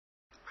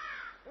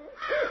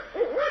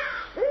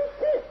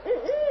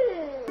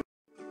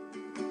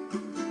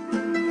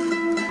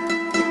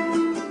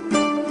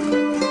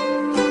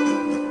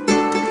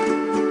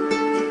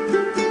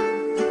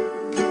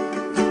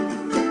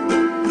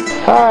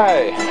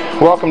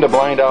Welcome to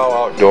Blind Owl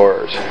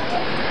Outdoors.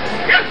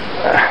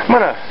 I'm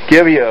going to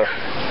give you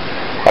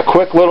a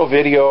quick little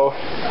video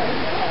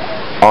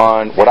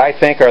on what I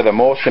think are the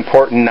most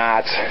important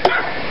knots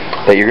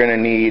that you're going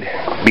to need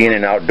being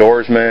an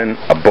outdoorsman,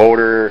 a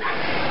boater,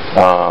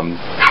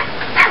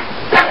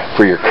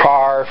 for your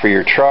car, for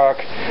your truck,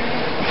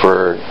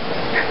 for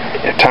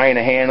tying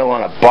a handle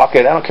on a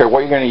bucket. I don't care what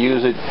you're going to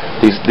use it.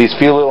 These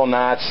few little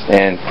knots,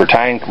 and for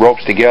tying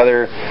ropes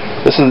together,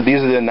 these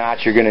are the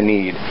knots you're going to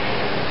need.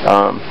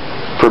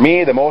 For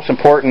me, the most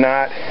important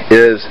knot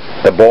is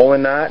the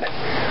bowline knot.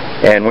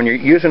 And when you're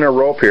using a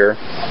rope here,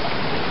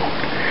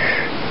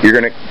 we're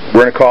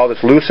going to call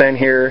this loose end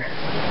here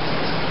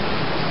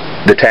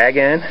the tag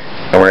end,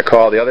 and we're going to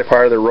call the other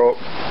part of the rope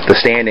the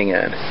standing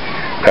end.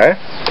 Okay?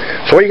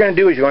 So what you're going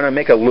to do is you want to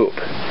make a loop.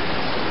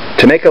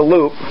 To make a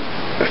loop,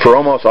 for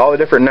almost all the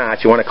different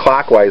knots, you want a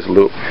clockwise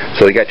loop.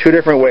 So you got two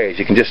different ways.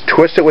 You can just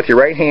twist it with your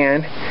right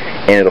hand,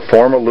 and it'll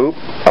form a loop,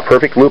 a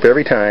perfect loop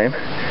every time.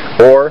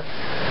 Or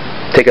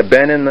take a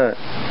bend in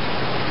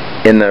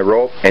the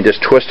rope and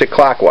just twist it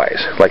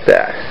clockwise like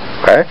that.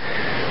 Okay?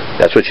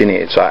 That's what you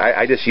need. So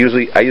I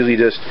usually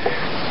just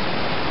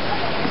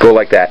go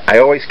like that. I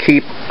always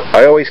keep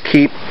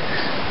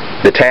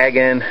the tag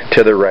end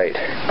to the right.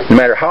 No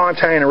matter how I'm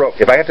tying a rope.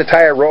 If I have to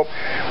tie a rope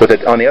with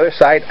it on the other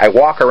side, I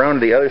walk around to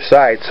the other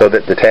side so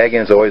that the tag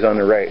end is always on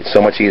the right. It's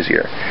so much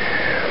easier.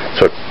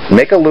 So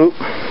make a loop.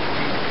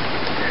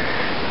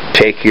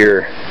 Take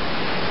your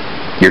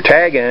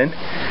tag end,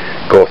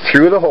 go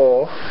through the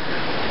hole,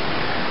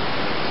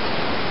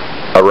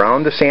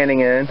 around the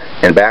standing end,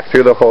 and back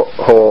through the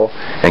hole,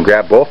 and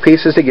grab both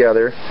pieces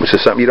together, which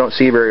is something you don't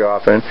see very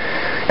often,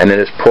 and then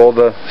just pull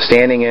the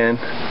standing end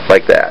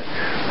like that.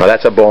 Now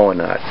that's a bowline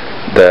knot.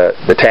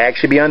 The tag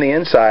should be on the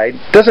inside.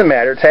 Doesn't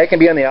matter. Tag can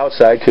be on the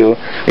outside too.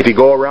 If you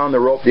go around the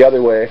rope the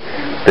other way,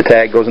 the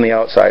tag goes on the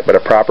outside, but a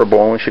proper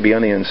bowline should be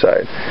on the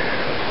inside.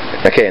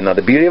 Okay, now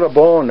the beauty of a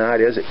bowline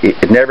knot is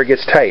it never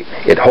gets tight.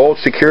 It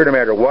holds secure no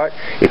matter what.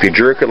 If you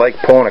jerk it like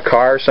pulling a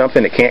car or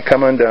something, it can't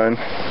come undone.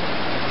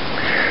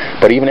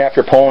 But even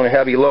after pulling a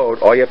heavy load,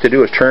 all you have to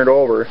do is turn it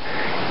over,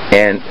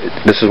 and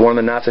this is one of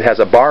the knots that has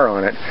a bar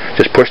on it.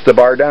 Just push the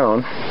bar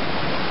down,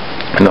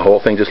 and the whole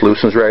thing just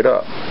loosens right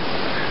up.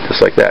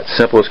 Just like that.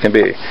 Simple as can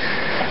be.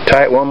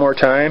 Tie it one more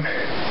time.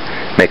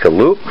 Make a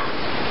loop.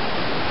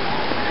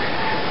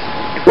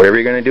 Whatever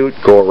you're going to do,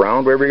 go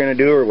around whatever you're going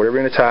to do or whatever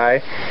you're going to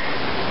tie.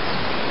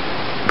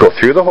 Go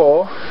through the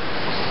hole,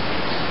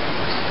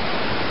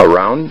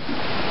 around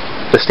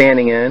the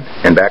standing end,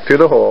 and back through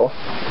the hole.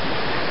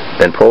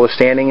 Then pull the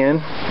standing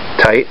end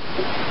tight,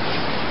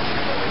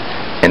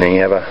 and then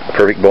you have a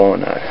perfect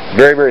bowline knot.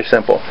 Very, very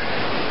simple.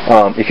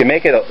 You can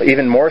make it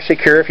even more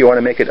secure if you want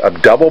to make it a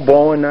double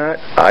bowline knot.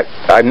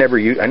 I never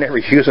use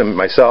them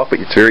myself, but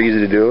it's very easy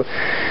to do.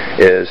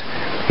 Is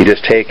you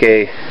just take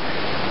a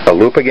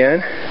loop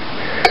again,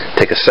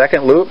 take a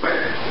second loop,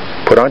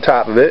 put on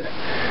top of it,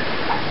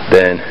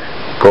 then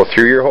go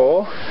through your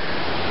hole,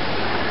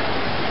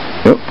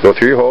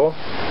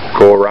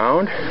 go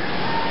around,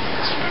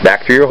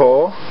 back through your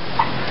hole,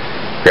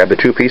 grab the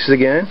two pieces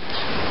again,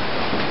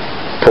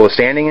 pull the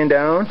standing end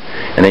down,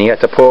 and then you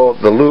have to pull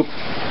the loop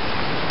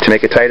to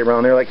make it tight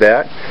around there like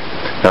that.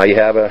 Now you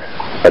have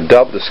a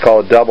double. This is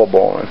called a double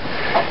bowline,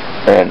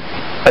 and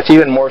that's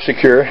even more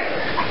secure.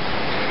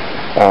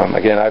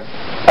 Again,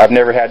 I've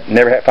never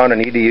found a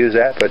need to use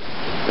that, but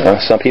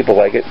some people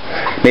like it.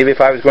 Maybe if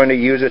I was going to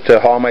use it to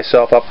haul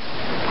myself up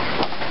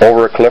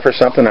over a cliff or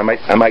something, I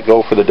might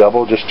go for the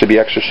double just to be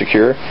extra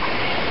secure.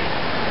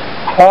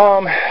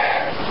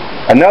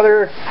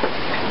 Another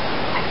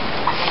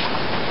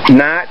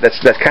knot that's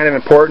kind of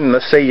important.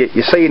 Let's say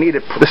you need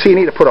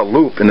to put a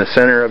loop in the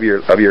center of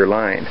your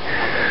line.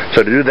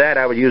 So to do that,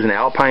 I would use an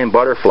alpine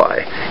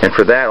butterfly, and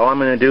for that, all I'm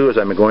going to do is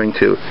I'm going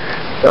to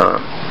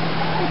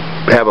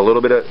have a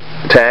little bit of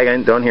tag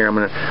down here.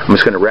 I'm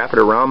just going to wrap it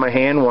around my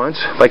hand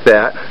once like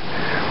that.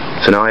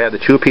 So now I have the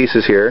two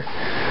pieces here.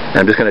 And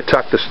I'm just going to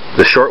tuck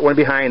the short one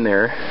behind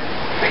there,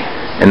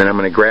 and then I'm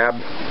going to grab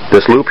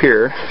this loop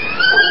here,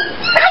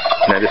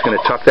 and I'm just going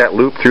to tuck that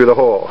loop through the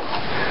hole,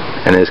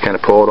 and then just kind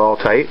of pull it all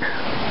tight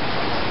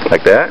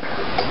like that,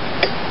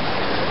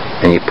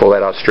 and you pull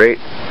that out straight.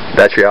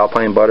 That's your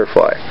alpine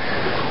butterfly,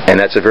 and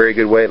that's a very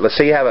good way. Let's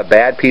say you have a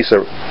bad piece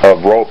of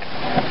rope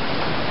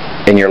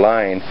in your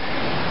line.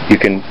 You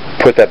can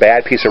put that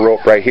bad piece of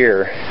rope right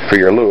here for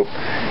your loop,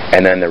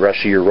 and then the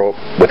rest of your rope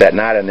with that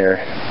knot in there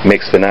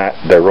makes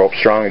the rope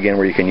strong again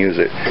where you can use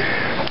it.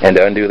 And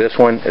to undo this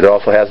one, it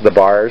also has the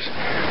bars.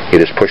 You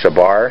just push a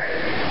bar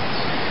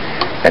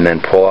and then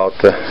pull out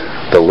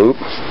the loop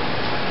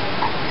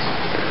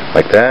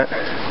like that,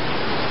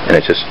 and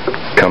it just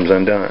comes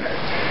undone.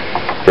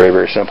 Very,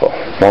 very simple.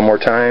 One more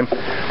time.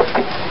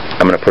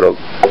 I'm going to put a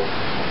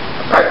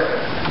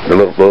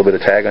little bit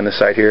of tag on this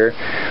side here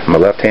on my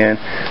left hand,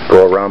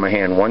 go around my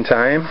hand one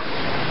time,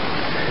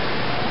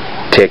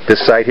 take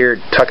this side here,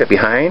 tuck it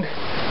behind,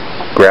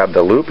 grab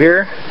the loop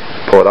here,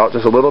 pull it out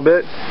just a little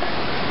bit,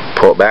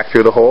 pull it back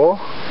through the hole,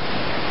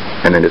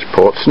 and then just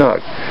pull it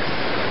snug.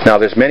 Now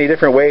there's many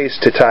different ways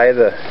to tie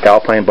the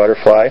alpine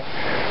butterfly.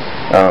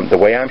 The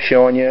way I'm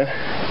showing you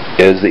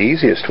is the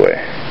easiest way.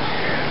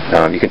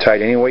 You can tie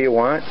it any way you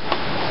want,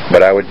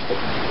 but I would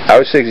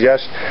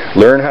suggest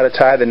learn how to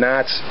tie the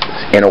knots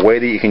in a way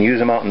that you can use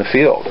them out in the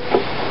field.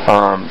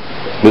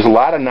 There's a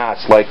lot of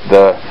knots like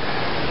the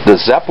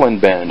Zeppelin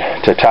bend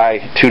to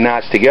tie 2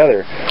 knots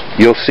together.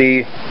 You'll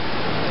see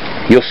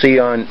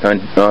on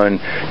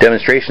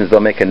demonstrations they'll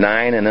make a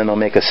 9 and then they'll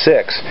make a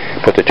 6.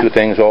 Put the 2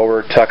 things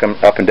over, tuck them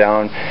up and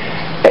down,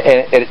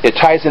 and it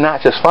ties the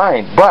knot just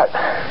fine. But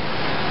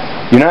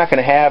you're not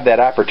going to have that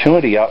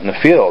opportunity out in the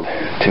field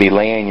to be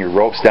laying your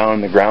ropes down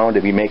on the ground,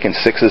 to be making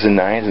 6s and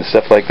 9s and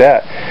stuff like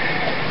that.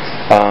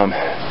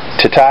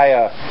 To tie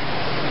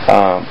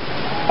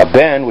a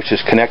bend, which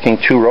is connecting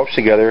 2 ropes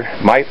together,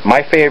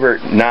 my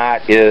favorite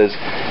knot is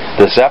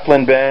the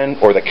Zeppelin bend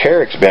or the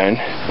Carrick's bend.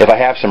 If I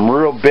have some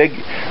real big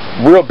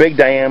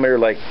diameter,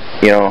 like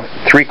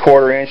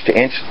 3/4 inch to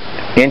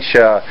inch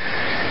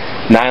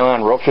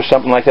nylon ropes or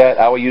something like that,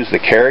 I will use the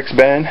Carrick's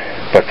bend.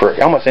 But for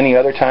almost any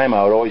other time,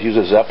 I would always use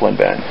a Zeppelin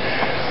bend.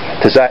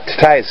 To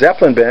tie a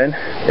Zeppelin bend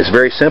is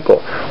very simple.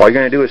 All you're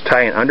going to do is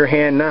tie an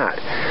underhand knot.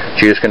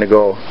 So you're just going to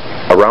go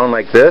around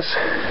like this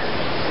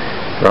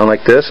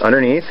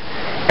underneath,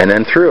 and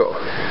then through.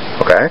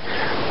 Okay?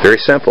 Very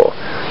simple.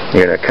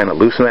 You're going to kind of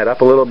loosen that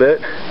up a little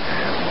bit,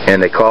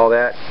 and they call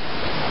that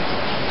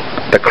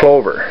the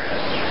clover.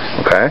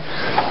 Okay?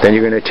 Then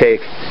you're going to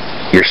take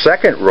your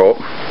second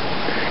rope,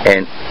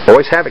 and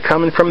always have it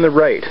coming from the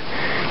right.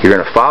 You're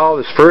going to follow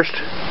this first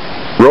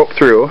rope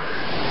through,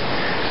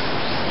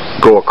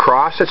 go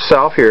across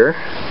itself here,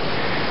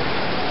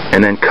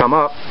 and then come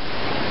up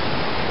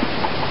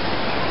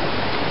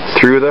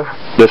through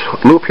this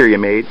loop here you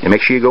made, and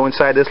make sure you go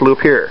inside this loop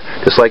here,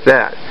 just like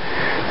that.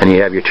 And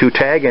you have your 2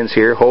 tag ends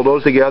here. Hold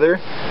those together,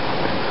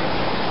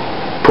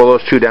 pull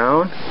those 2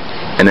 down,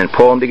 and then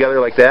pull them together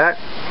like that.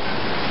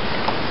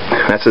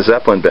 That's a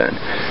Zeppelin bend.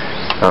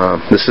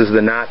 This is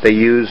the knot they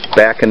used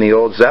back in the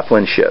old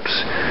Zeppelin ships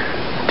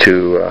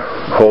to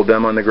hold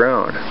them on the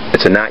ground.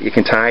 It's a knot you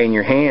can tie in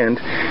your hand,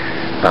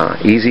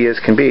 easy as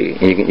can be.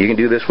 And you can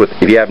do this with,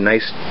 if you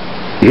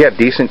have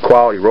decent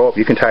quality rope,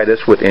 you can tie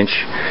this with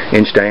inch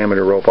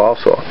diameter rope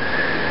also.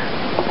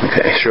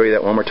 Okay, show you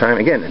that one more time.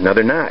 Again,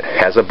 another knot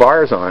has the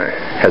bars on it.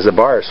 Has the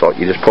bars, so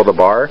you just pull the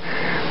bar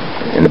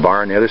and the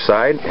bar on the other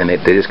side, and they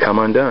just come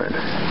undone.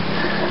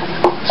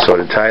 So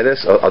to tie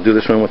this, I'll do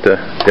this one with the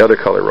other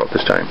color rope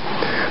this time.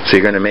 So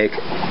you're going to make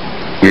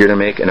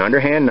an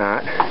underhand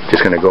knot.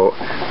 Just going to go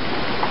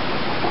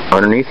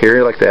underneath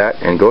here like that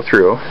and go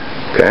through.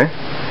 Okay,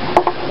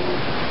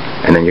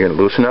 and then you're going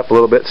to loosen up a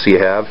little bit so you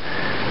have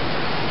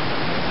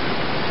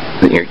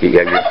your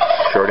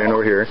short end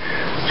over here.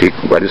 So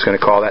I'm just going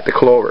to call that the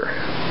clover.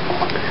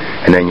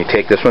 And then you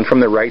take this one from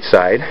the right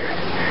side,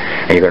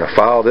 and you're going to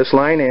follow this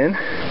line in,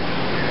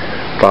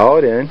 follow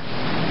it in,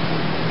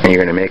 and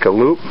you're going to make a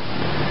loop,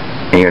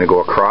 and you're going to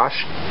go across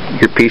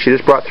your piece you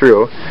just brought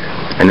through.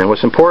 And then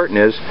what's important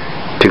is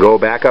to go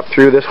back up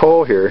through this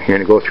hole here. You're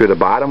going to go through the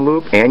bottom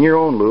loop and your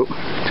own loop,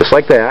 just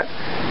like that.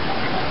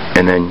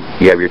 And then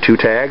you have your 2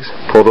 tags,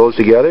 pull those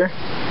together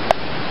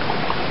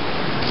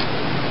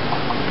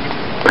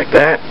like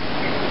that,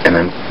 and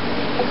then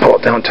pull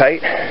it down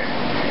tight,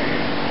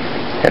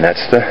 and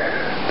that's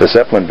the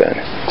Zeppelin bend.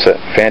 It's a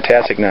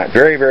fantastic knot.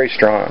 Very, very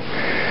strong.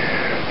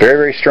 Very,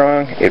 very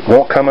strong. It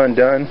won't come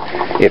undone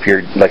if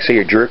you're, like, say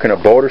you're jerking a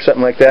boat or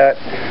something like that.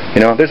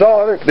 There's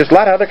a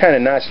lot of other kind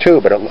of knots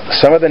too, but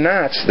some of the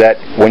knots that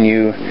when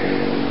you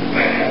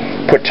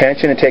put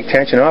tension and take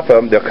tension off of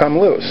them, they'll come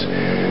loose.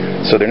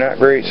 So they're not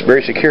very,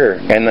 very secure.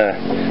 And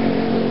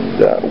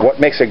what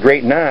makes a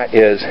great knot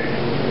is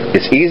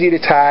it's easy to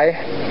tie,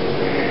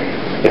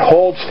 it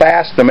holds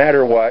fast no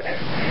matter what,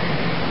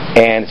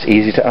 and it's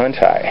easy to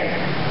untie.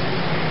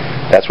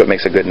 That's what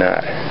makes a good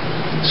knot.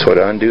 So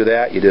to undo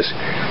that, you just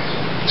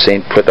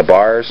put the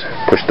bars,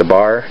 push the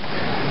bar,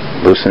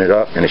 loosen it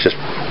up, and it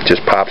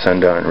just pops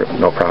undone,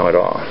 no problem at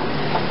all.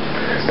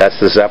 That's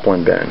the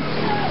Zeppelin bend.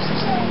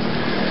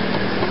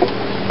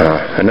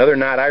 Another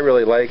knot I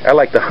really like, I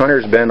like the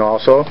hunter's bend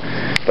also,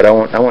 but I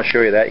won't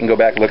show you that. You can go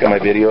back and look at my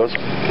videos.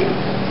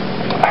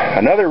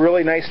 Another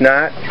really nice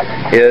knot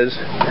is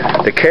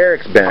the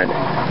Carrick's bend.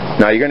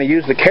 Now you're going to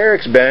use the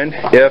Carrick's bend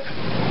if,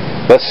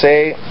 let's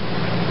say,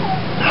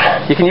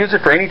 you can use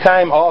it for any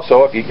time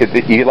also if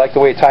you like the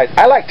way it ties.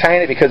 I like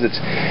tying it because it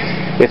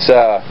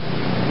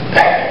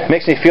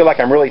makes me feel like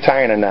I'm really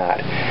tying a knot.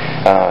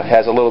 It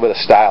has a little bit of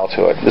style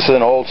to it. This is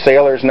an old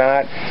sailor's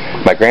knot.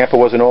 My grandpa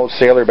was an old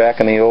sailor back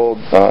in the old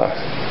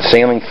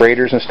sailing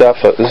freighters and stuff,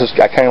 so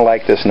I kind of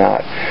like this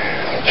knot.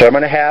 So I'm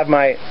going to have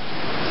my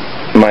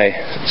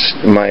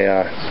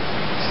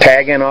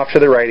tag end off to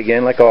the right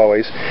again, like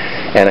always,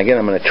 and again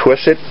I'm going to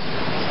twist it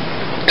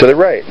to the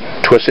right,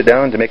 twist it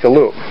down to make a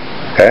loop.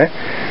 Okay,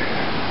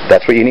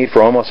 that's what you need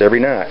for almost every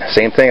knot.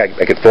 Same thing,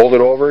 I could fold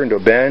it over into a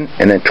bend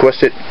and then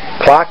twist it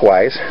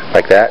clockwise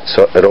like that,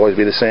 so it'll always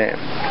be the same.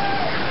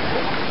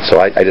 So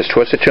I just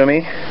twist it to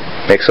me,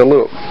 makes a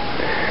loop.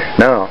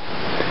 Now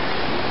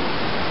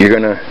you're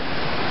going to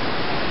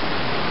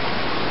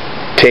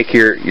take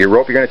your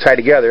rope you're going to tie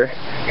together,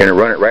 you're going to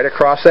run it right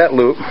across that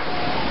loop,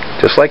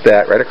 just like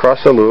that, right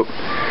across the loop.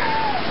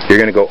 You're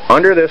going to go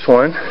under this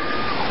one,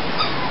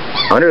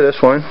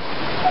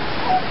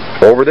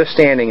 over the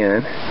standing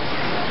end,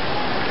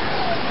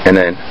 and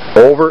then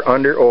over,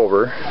 under,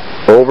 over,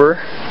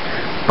 over,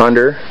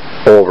 under,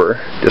 over,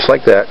 just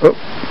like that. Oop.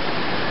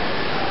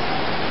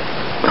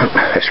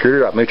 I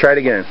screwed it up. Let me try it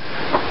again.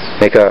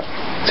 Make a,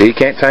 see, you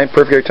can't time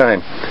perfect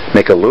time.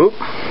 Make a loop.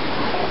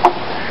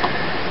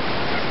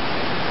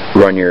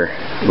 Run your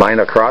line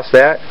across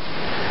that.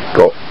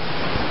 Go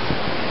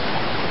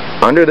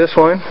under this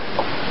one,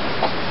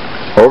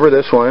 over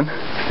this one.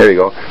 There you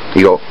go.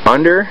 You go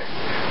under,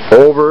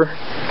 over,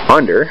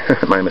 under.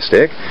 My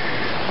mistake.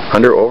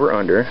 Under, over,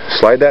 under.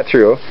 Slide that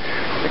through.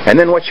 And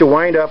then what you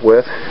wind up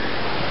with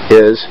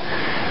is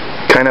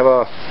kind of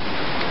a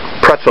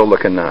pretzel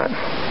looking knot.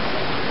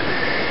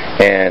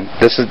 And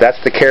that's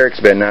the Carrick's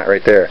bend knot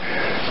right there.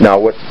 Now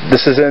what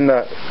this is in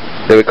the,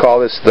 they would call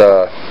this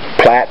the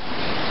plat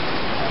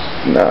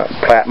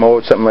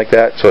mode, something like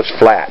that, so it's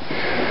flat.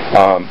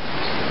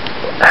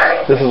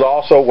 This is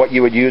also what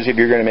you would use if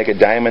you're going to make a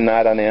diamond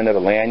knot on the end of a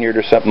lanyard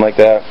or something like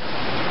that.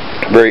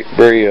 Very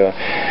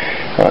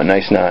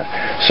nice knot.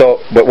 So,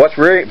 but what's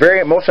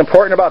very most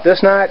important about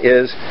this knot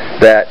is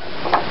that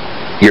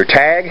your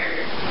tag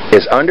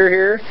is under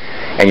here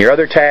and your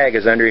other tag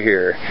is under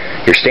here.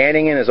 Your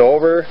standing in is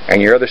over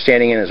and your other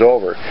standing in is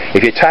over.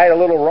 If you tie it a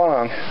little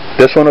wrong,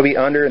 this one will be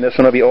under and this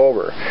one will be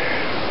over.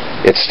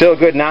 It's still a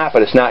good knot,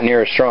 but it's not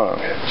near as strong.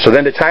 So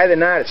then to tie the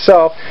knot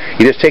itself,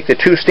 you just take the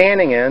two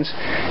standing ends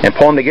and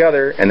pull them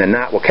together, and the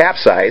knot will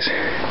capsize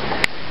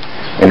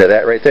into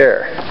that right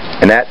there.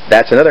 And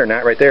that's another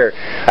knot right there.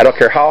 I don't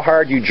care how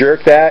hard you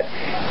jerk that,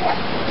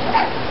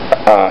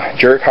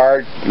 jerk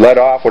hard, let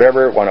off,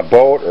 whatever, on a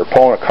boat or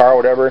pulling a car,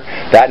 whatever,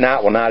 that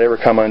knot will not ever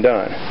come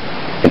undone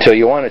until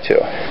you want it to.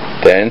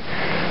 Then,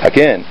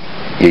 again,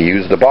 you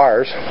use the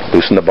bars,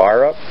 loosen the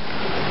bar up,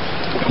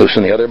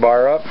 loosen the other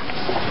bar up,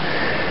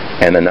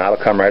 and the knot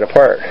will come right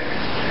apart.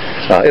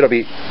 It'll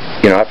be,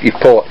 you know, if you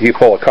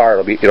pull a car,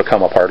 it'll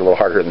come apart a little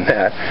harder than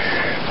that,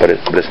 but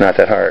it's not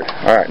that hard.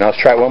 All right, now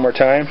let's try it one more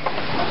time.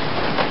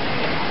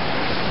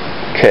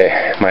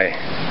 Okay, my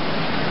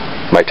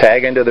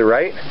tag end to the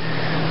right,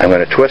 I'm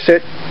going to twist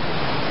it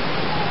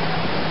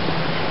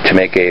to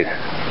make a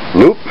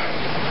loop.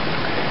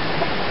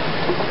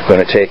 I'm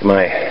going to take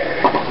my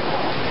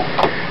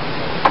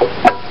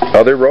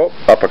other rope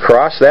up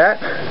across that,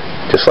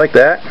 just like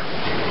that.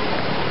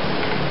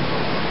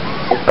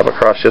 Up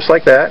across just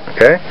like that,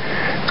 okay?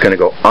 It's going to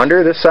go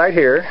under this side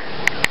here.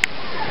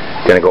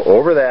 It's going to go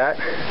over that.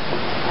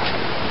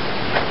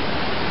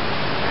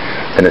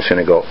 And it's going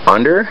to go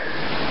under,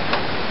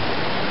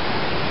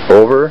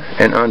 over,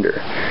 and under.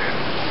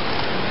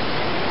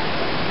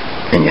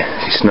 And you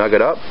snug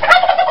it up.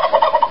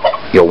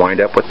 You'll wind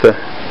up with the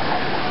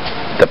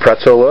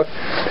pretzel look.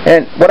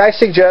 And what I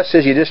suggest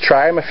is you just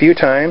try them a few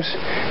times,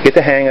 get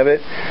the hang of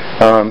it.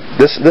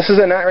 This is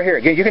a knot right here.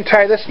 Again, you can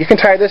tie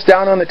this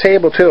down on the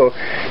table too.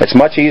 It's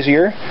much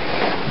easier,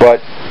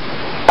 but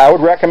I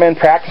would recommend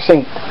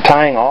practicing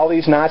tying all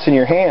these knots in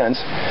your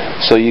hands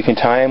so you can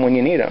tie them when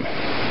you need them.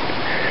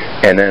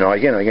 And then all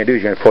you're going to do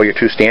is you're going to pull your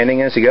two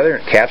standing ends together,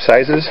 and it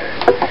capsizes,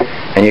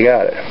 and you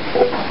got it.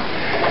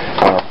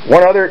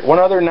 One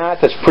other knot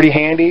that's pretty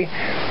handy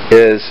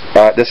is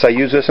I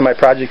used this in my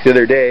project the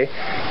other day,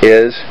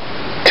 is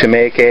to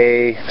make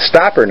a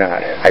stopper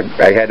knot.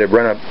 I had to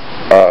run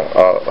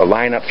a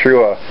line up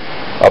through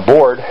a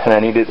board, and I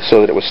needed it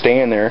so that it was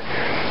staying there.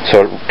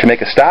 So to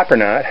make a stopper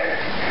knot,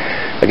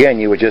 again,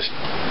 you would just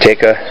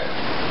take a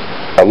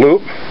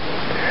loop.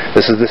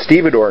 This is the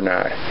stevedore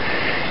knot,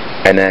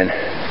 and then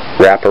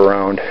wrap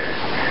around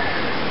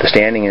the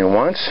standing in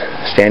once,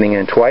 standing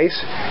in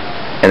twice,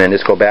 and then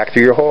just go back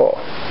through your hole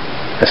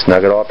and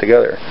snug it all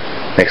together.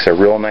 Makes a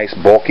real nice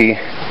bulky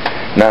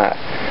knot.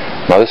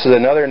 Now this is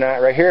another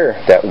knot right here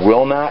that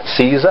will not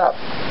seize up.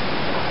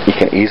 You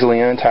can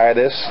easily untie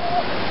this,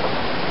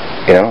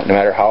 you know, no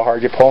matter how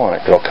hard you pull on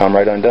it, it'll come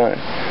right undone.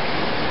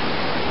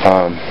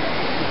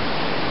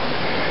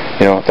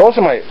 You know, those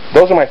are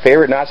my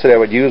favorite knots that I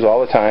would use all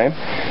the time.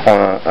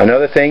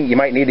 Another thing, you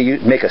might need to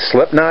make a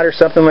slip knot or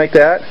something like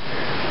that.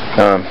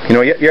 You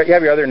know, you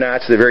have your other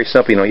knots that are very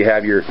simple. You know, you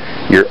have your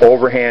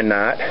overhand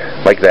knot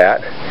like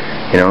that.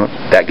 You know,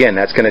 again,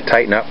 that's going to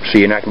tighten up, so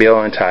you're not going to be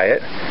able to untie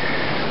it.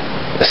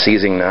 A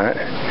seizing knot.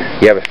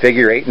 You have a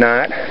figure 8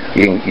 knot.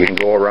 You can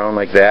go around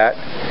like that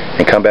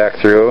and come back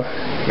through.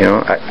 You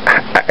know,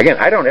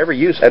 I don't ever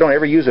use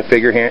a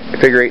figure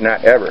 8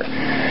 knot ever,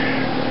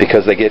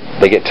 because they get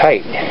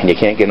tight and you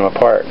can't get them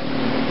apart.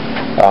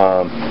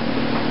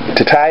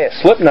 To tie a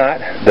slip knot,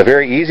 the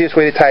very easiest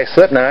way to tie a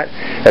slip knot,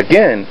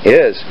 again,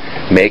 is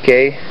make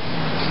a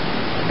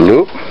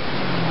loop,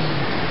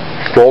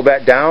 fold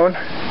that down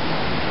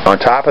on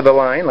top of the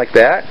line like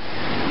that,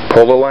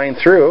 pull the line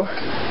through,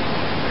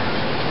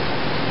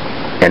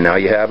 and now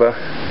you have a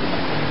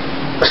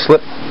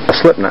slip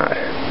knot.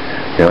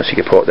 You know, so you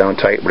can pull it down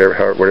tight,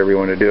 whatever you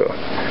want to do.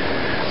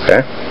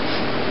 Okay.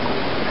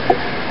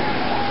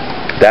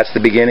 that's the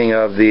beginning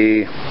of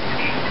the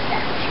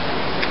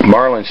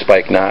marlin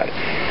spike knot.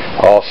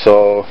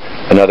 Also,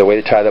 another way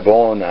to tie the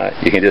bowline knot,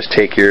 you can just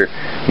take your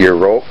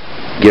rope,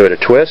 give it a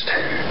twist,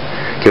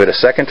 give it a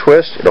second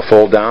twist, it'll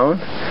fold down,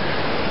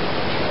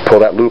 pull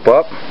that loop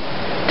up,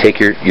 take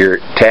your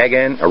tag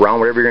end around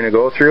whatever you're going to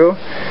go through,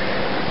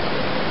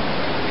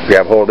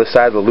 grab hold of this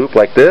side of the loop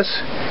like this,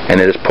 and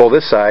then just pull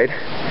this side,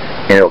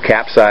 and it'll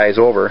capsize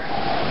over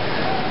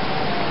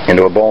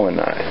into a bowline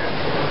knot.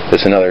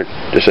 Just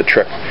a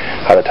trick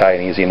how to tie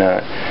an easy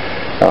knot.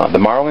 The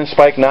marlin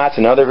spike knot's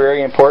another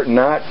very important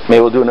knot. Maybe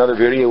we'll do another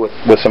video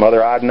with some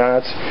other odd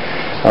knots.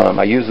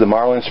 I use the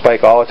marlin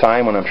spike all the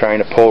time when I'm trying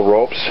to pull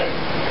ropes.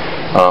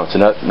 It's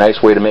a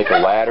nice way to make a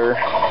ladder.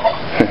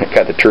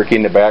 Got the turkey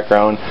in the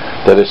background.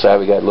 The other side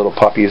we got little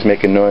puppies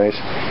making noise.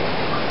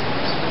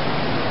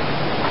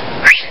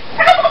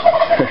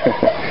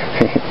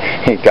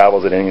 He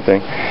gobbles at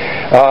anything.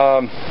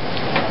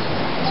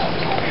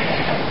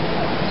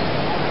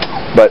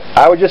 But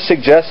I would just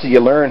suggest that you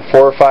learn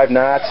 4 or 5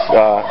 knots.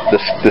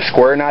 The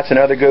square knot's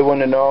another good one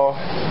to know.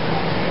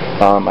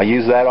 I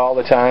use that all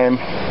the time.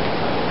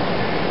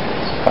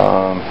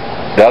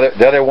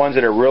 The other ones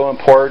that are real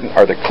important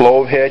are the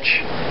clove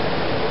hitch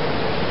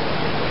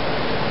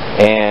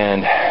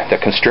and the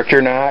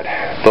constrictor knot.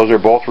 Those are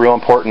both real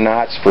important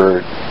knots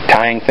for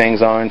tying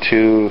things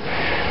onto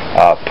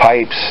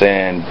pipes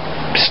and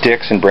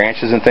sticks and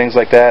branches and things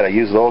like that. I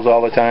use those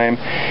all the time.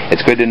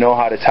 It's good to know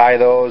how to tie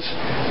those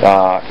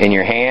in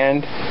your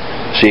hand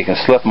so you can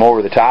slip them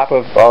over the top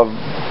of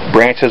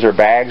branches or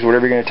bags,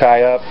 whatever you're going to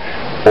tie up,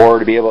 or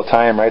to be able to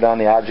tie them right on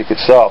the object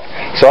itself.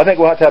 So I think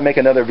we'll have to make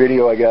another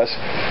video, I guess.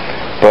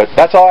 But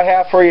that's all I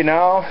have for you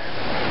now.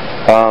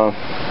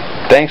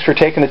 Thanks for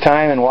taking the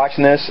time and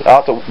watching this.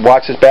 I'll have to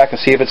watch this back and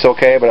see if it's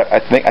okay, but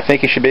I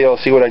think you should be able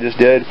to see what I just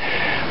did.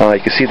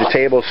 You can see the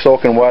table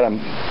soaking wet.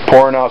 I'm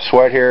pouring out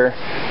sweat here.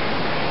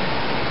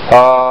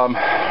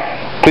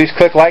 Please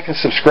click like and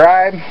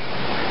subscribe.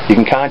 You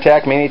can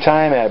contact me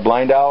anytime at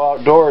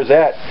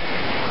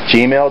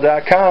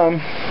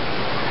blindowloutdoors@gmail.com.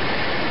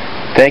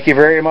 Thank you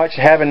very much.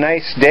 Have a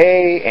nice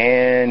day,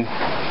 and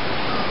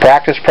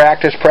practice,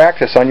 practice,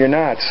 practice on your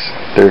knots.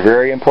 They're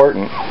very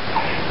important.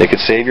 They could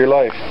save your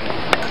life,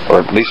 or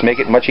at least make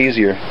it much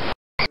easier.